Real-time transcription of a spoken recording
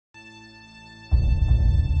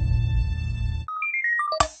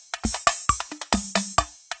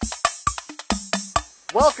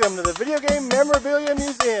Welcome to the Video Game Memorabilia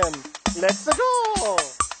Museum. Let's go!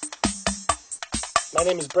 My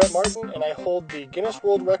name is Brett Martin, and I hold the Guinness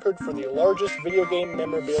World Record for the largest video game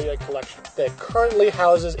memorabilia collection that currently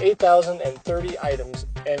houses 8,030 items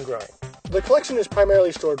and growing. The collection is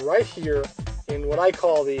primarily stored right here in what I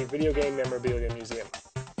call the Video Game Memorabilia Museum.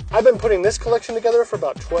 I've been putting this collection together for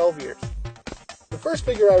about 12 years. The first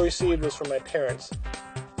figure I received was from my parents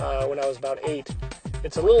when I was about 8.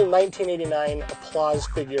 It's a little 1989 applause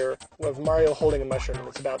figure of Mario holding a mushroom, and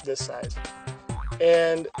it's about this size.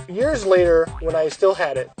 And years later, when I still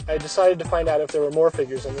had it, I decided to find out if there were more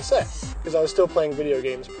figures in the set, because I was still playing video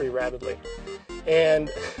games pretty rapidly. And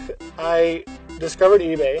I discovered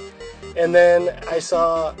eBay, and then I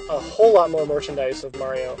saw a whole lot more merchandise of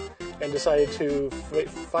Mario, and decided to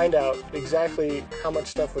find out exactly how much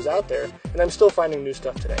stuff was out there, and I'm still finding new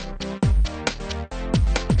stuff today.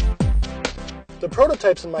 The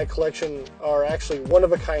prototypes in my collection are actually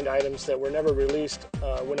one-of-a-kind items that were never released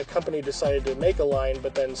when a company decided to make a line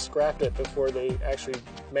but then scrapped it before they actually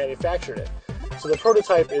manufactured it. So the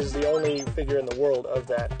prototype is the only figure in the world of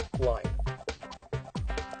that line.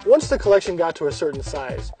 Once the collection got to a certain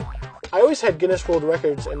size, I always had Guinness World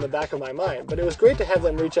Records in the back of my mind, but it was great to have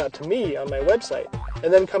them reach out to me on my website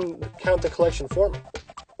and then come count the collection for me.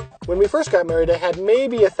 When we first got married, I had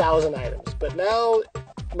maybe 1,000 items, but now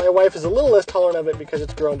my wife is a little less tolerant of it because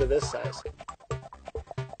it's grown to this size.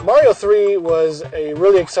 Mario 3 was a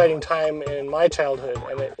really exciting time in my childhood,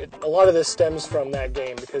 and a lot of this stems from that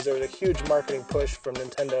game because there was a huge marketing push from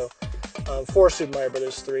Nintendo for Super Mario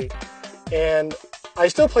Bros. 3. And I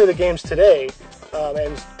still play the games today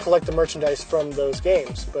and collect the merchandise from those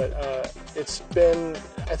games, but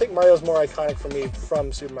I think Mario's more iconic for me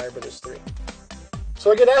from Super Mario Bros. 3.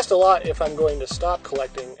 So I get asked a lot if I'm going to stop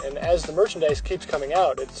collecting, and as the merchandise keeps coming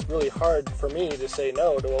out, it's really hard for me to say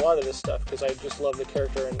no to a lot of this stuff because I just love the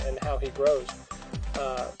character and how he grows.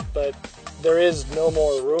 But there is no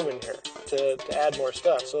more room in here to add more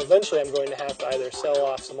stuff, so eventually I'm going to have to either sell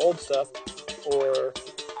off some old stuff or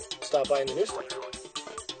stop buying the new stuff.